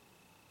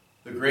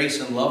The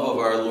grace and love of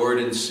our Lord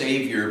and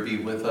Savior be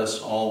with us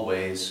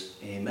always.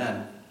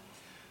 Amen.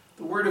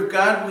 The Word of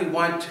God we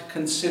want to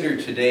consider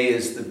today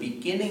is the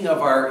beginning of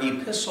our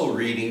epistle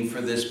reading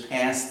for this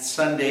past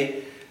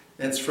Sunday.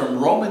 That's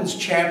from Romans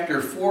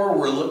chapter 4.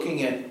 We're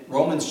looking at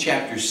Romans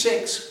chapter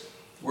 6.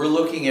 We're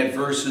looking at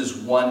verses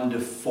 1 to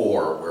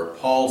 4, where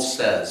Paul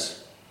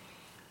says,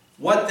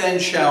 "What then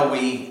shall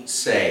we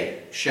say?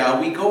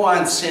 Shall we go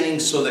on sinning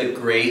so that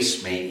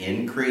grace may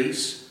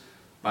increase?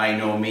 By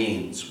no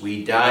means.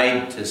 We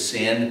died to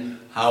sin.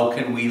 How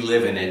can we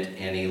live in it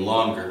any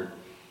longer?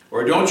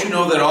 Or don't you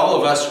know that all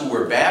of us who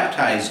were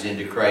baptized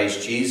into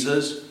Christ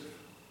Jesus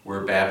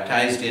were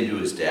baptized into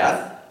his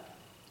death?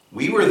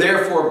 We were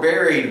therefore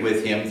buried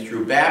with him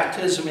through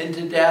baptism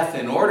into death,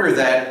 in order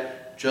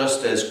that,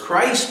 just as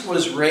Christ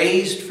was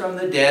raised from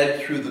the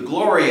dead through the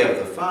glory of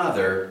the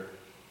Father,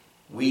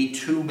 we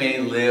too may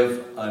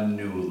live a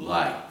new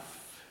life."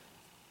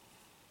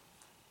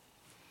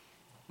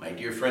 My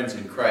dear friends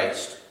in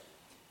Christ,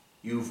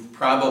 you've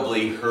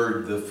probably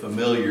heard the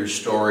familiar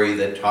story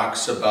that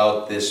talks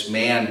about this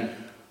man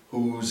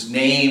whose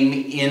name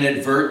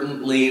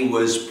inadvertently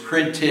was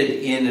printed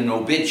in an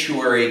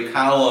obituary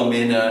column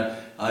in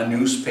a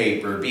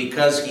newspaper.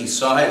 Because he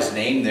saw his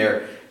name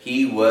there,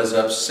 he was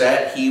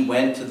upset. He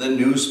went to the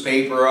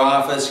newspaper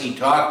office. He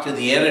talked to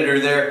the editor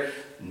there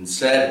and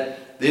said,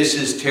 "This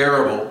is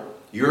terrible.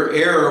 Your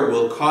error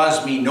will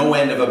cause me no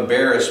end of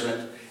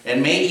embarrassment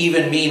and may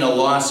even mean a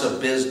loss of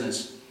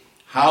business.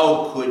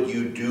 How could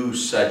you do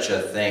such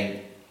a thing?"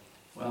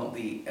 Well,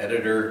 the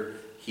editor,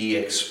 he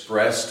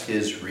expressed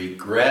his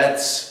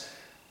regrets,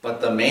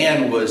 but the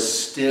man was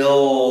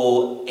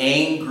still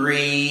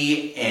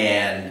angry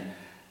and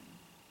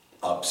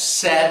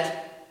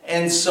upset.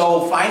 And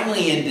so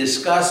finally, in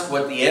disgust,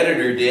 what the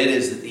editor did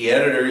is that the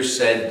editor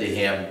said to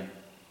him,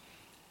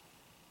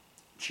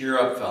 "Cheer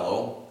up,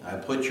 fellow. I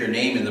put your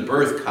name in the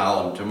birth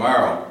column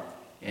tomorrow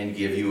and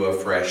give you a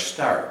fresh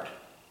start."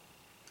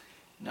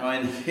 Now,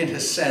 in a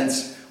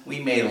sense, we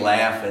may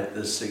laugh at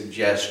the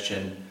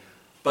suggestion,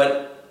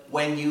 but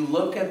when you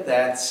look at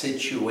that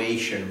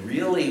situation,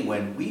 really,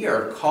 when we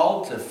are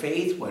called to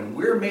faith, when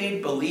we're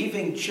made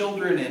believing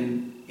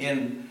children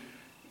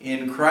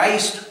in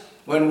Christ,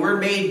 when we're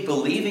made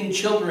believing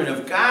children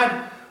of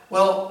God,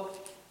 well,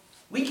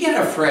 we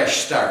get a fresh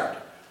start.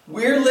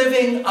 We're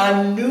living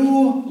a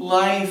new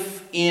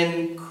life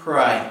in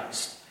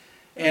Christ.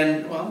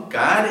 And, well,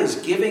 God is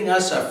giving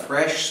us a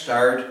fresh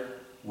start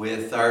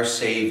with our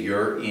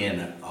Savior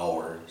in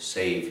our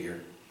Savior.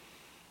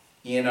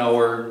 In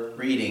our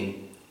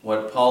reading,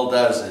 what Paul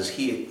does is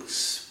he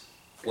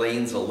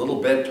explains a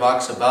little bit,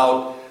 talks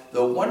about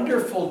the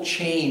wonderful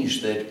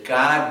change that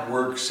God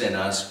works in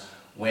us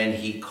when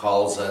he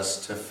calls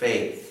us to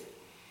faith.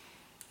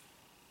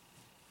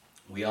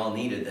 We all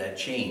needed that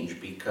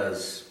change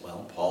because,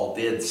 well, Paul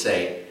did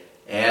say,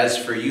 "As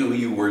for you,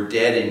 you were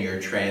dead in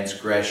your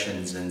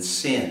transgressions and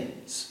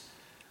sins."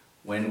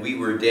 When we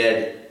were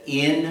dead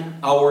in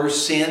our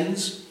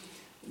sins,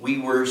 we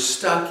were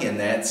stuck in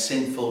that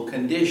sinful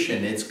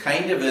condition. It's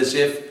kind of as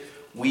if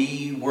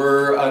we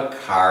were a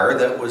car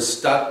that was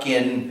stuck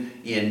in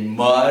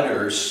mud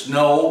or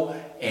snow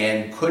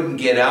and couldn't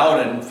get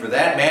out. And for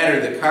that matter,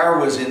 the car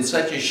was in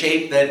such a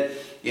shape that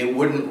it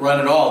wouldn't run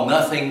at all.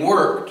 Nothing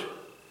worked.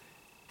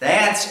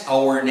 That's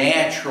our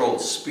natural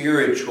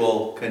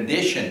spiritual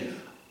condition,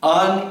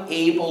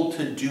 unable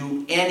to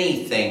do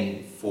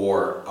anything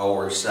for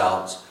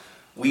ourselves.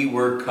 We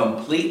were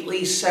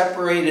completely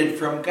separated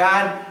from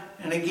God,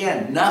 and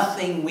again,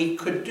 nothing we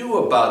could do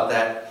about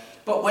that.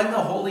 But when the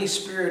Holy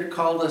Spirit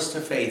called us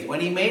to faith, when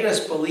he made us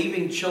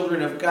believing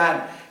children of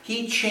God,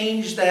 he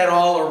changed that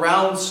all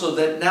around so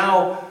that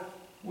now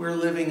we're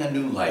living a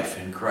new life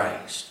in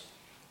Christ.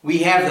 We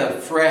have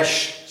the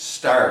fresh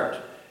start,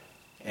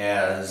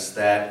 as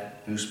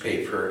that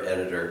newspaper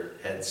editor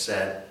had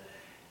said.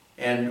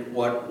 And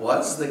what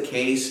was the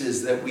case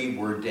is that we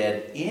were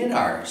dead in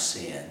our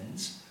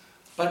sins,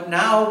 but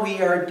now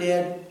we are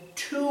dead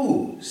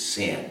to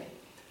sin.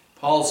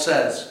 Paul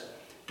says,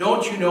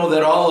 "Don't you know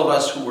that all of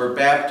us who were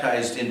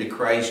baptized into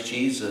Christ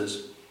Jesus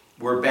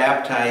were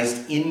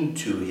baptized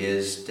into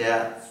his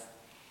death?"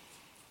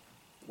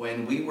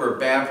 When we were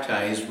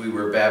baptized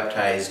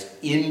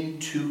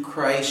into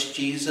Christ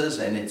Jesus,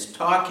 and it's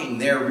talking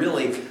there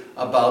really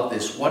about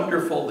this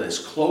wonderful, this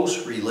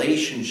close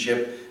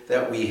relationship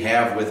that we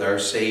have with our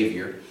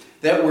Savior,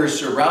 that we're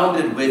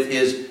surrounded with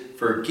his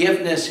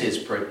forgiveness, his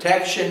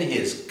protection,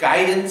 his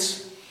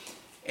guidance,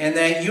 and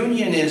that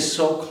union is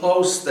so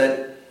close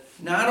that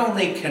not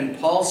only can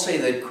Paul say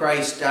that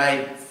Christ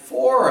died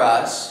for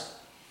us,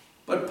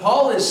 but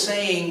Paul is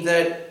saying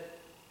that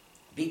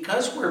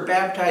because we're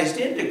baptized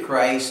into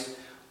Christ,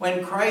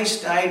 when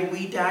Christ died,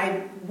 we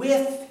died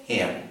with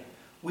him.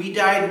 We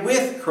died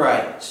with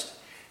Christ.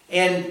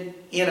 And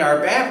in our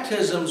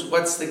baptisms,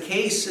 what's the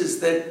case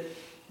is that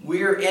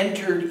we're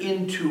entered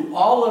into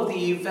all of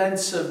the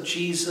events of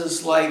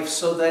Jesus' life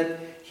so that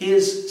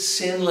his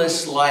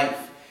sinless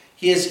life,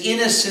 his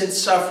innocent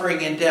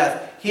suffering and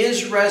death,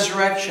 his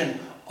resurrection,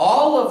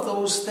 all of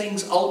those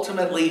things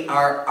ultimately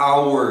are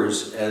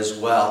ours as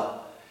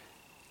well.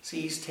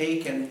 See, he's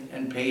taken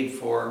and paid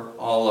for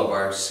all of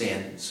our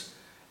sins.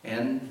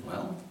 And,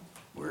 well,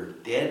 we're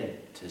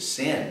dead to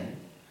sin.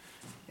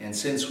 And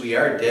since we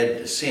are dead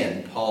to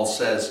sin, Paul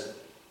says,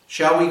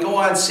 shall we go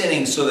on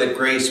sinning so that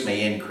grace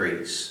may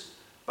increase?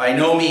 By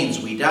no means.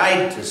 We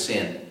died to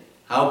sin.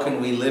 How can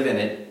we live in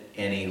it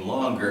any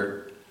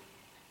longer?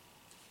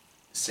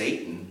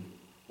 Satan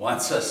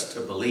wants us to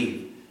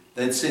believe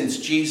that since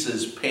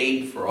Jesus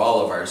paid for all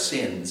of our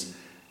sins,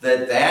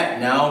 that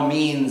now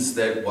means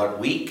that what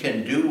we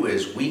can do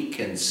is we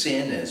can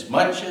sin as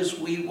much as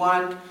we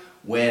want,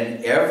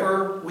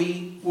 whenever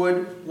we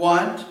would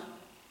want.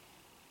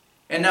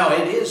 And now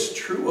it is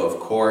true, of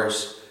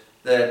course,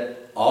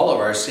 that all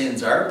of our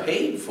sins are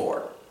paid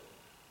for.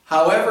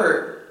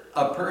 However,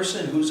 a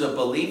person who's a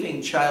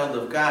believing child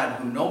of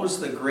God, who knows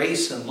the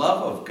grace and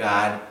love of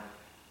God,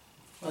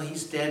 well,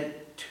 he's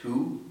dead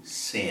to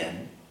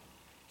sin.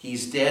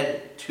 He's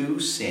dead to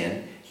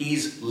sin.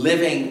 He's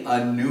living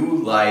a new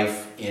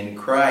life in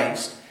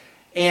Christ.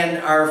 And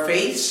our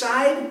faith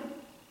side,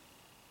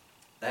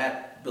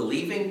 that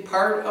believing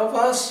part of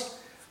us,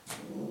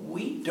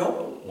 we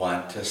don't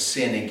want to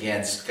sin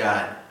against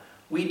God.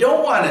 We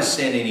don't want to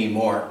sin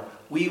anymore.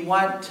 We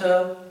want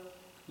to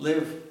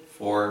live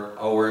for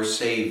our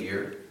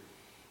Savior.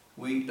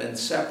 We've been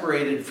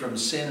separated from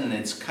sin and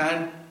its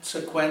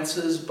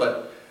consequences,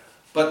 but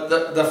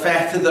the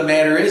fact of the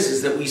matter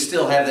is that we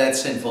still have that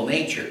sinful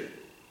nature.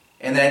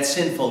 And that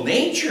sinful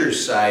nature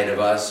side of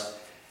us,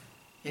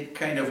 it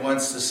kind of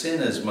wants to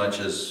sin as much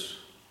as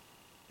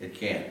it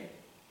can,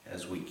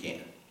 as we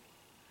can.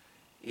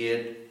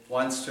 It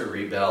wants to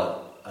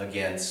rebel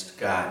against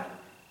God.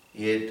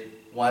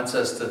 It wants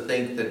us to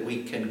think that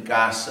we can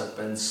gossip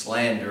and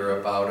slander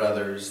about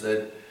others,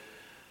 that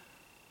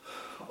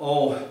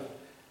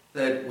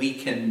we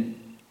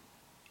can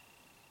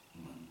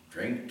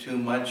drink too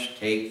much,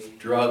 take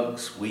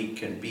drugs, we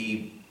can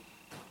be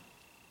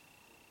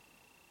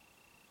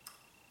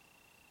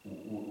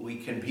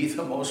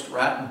the most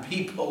rotten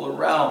people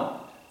around.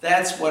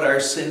 That's what our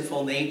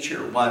sinful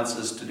nature wants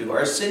us to do.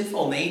 Our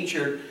sinful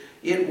nature,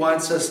 it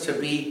wants us to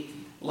be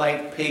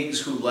like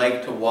pigs who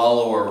like to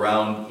wallow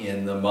around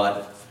in the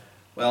mud.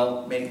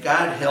 Well, may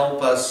God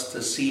help us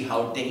to see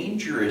how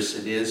dangerous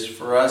it is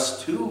for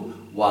us to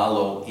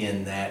wallow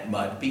in that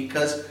mud.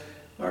 Because,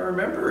 well,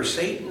 remember,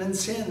 Satan and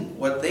sin,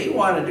 what they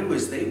want to do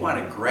is they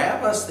want to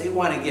grab us, they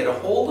want to get a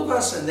hold of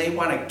us, and they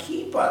want to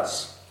keep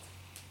us.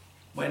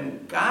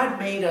 When God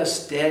made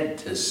us dead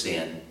to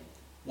sin,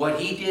 what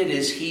he did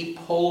is he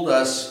pulled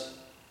us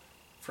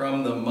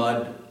from the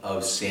mud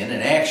of sin.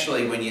 And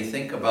actually, when you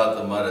think about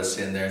the mud of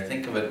sin there,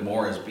 think of it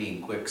more as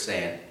being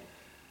quicksand.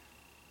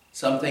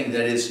 Something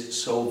that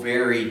is so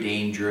very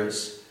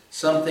dangerous.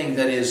 Something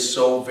that is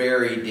so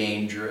very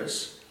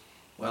dangerous.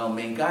 Well,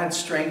 may God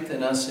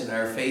strengthen us in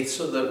our faith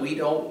so that we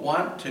don't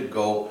want to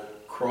go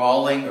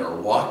crawling or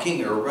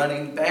walking or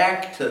running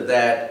back to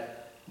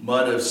that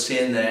mud of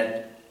sin,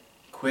 that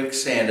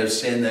quicksand of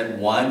sin that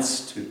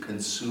wants to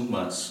consume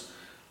us.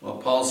 Well,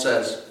 Paul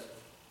says,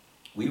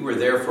 we were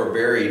therefore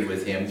buried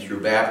with him through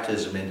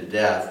baptism into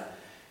death,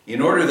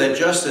 in order that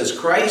just as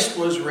Christ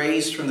was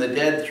raised from the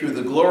dead through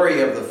the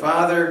glory of the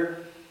Father,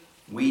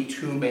 we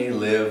too may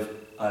live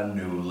a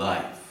new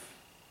life.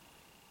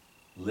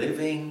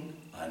 Living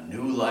a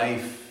new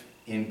life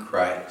in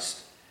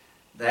Christ.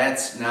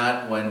 That's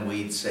not when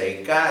we'd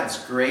say,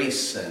 God's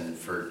grace and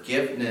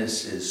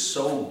forgiveness is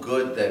so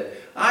good that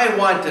I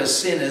want to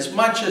sin as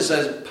much as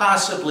I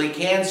possibly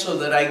can so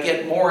that I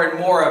get more and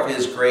more of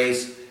his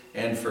grace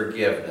and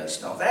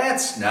forgiveness. No,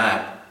 that's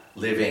not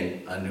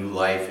living a new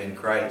life in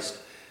Christ.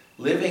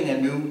 Living a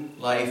new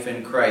life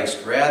in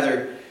Christ.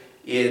 Rather,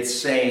 it's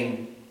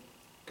saying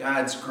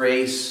God's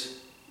grace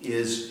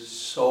is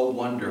so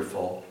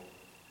wonderful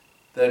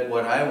that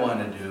what I want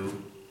to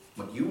do,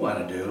 what you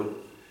want to do,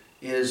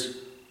 is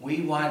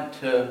we want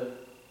to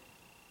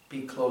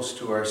be close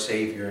to our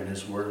Savior and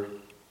his Word.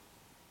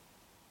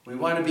 We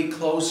want to be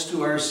close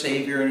to our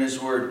Savior and his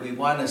Word. We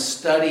want to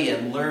study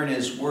and learn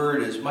his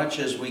Word as much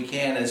as we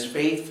can, as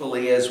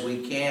faithfully as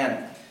we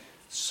can,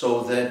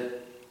 so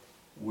that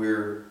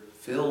we're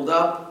filled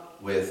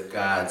up with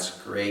God's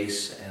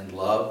grace and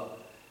love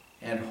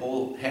and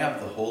have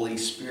the Holy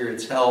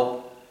Spirit's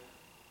help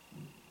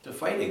to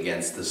fight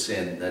against the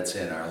sin that's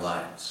in our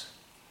lives.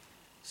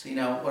 See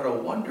now, what a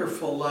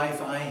wonderful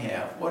life I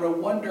have. What a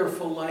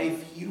wonderful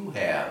life you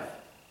have.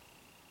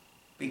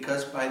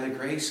 Because by the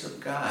grace of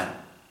God,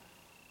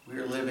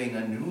 we're living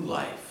a new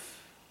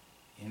life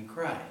in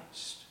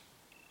Christ.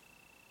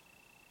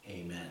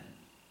 Amen.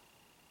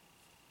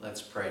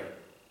 Let's pray.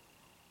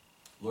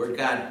 Lord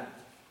God,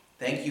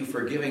 thank you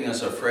for giving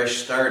us a fresh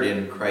start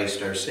in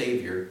Christ our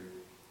Savior.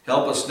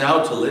 Help us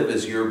now to live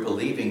as your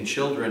believing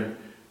children,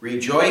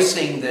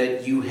 rejoicing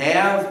that you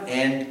have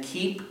and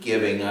keep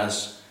giving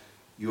us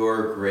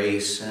your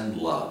grace and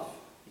love.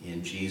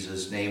 In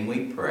Jesus' name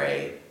we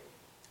pray.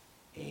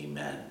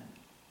 Amen.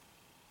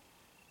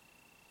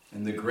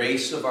 And the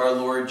grace of our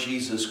Lord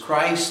Jesus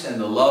Christ and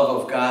the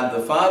love of God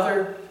the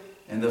Father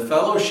and the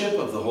fellowship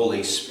of the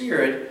Holy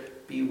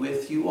Spirit be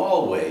with you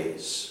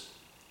always.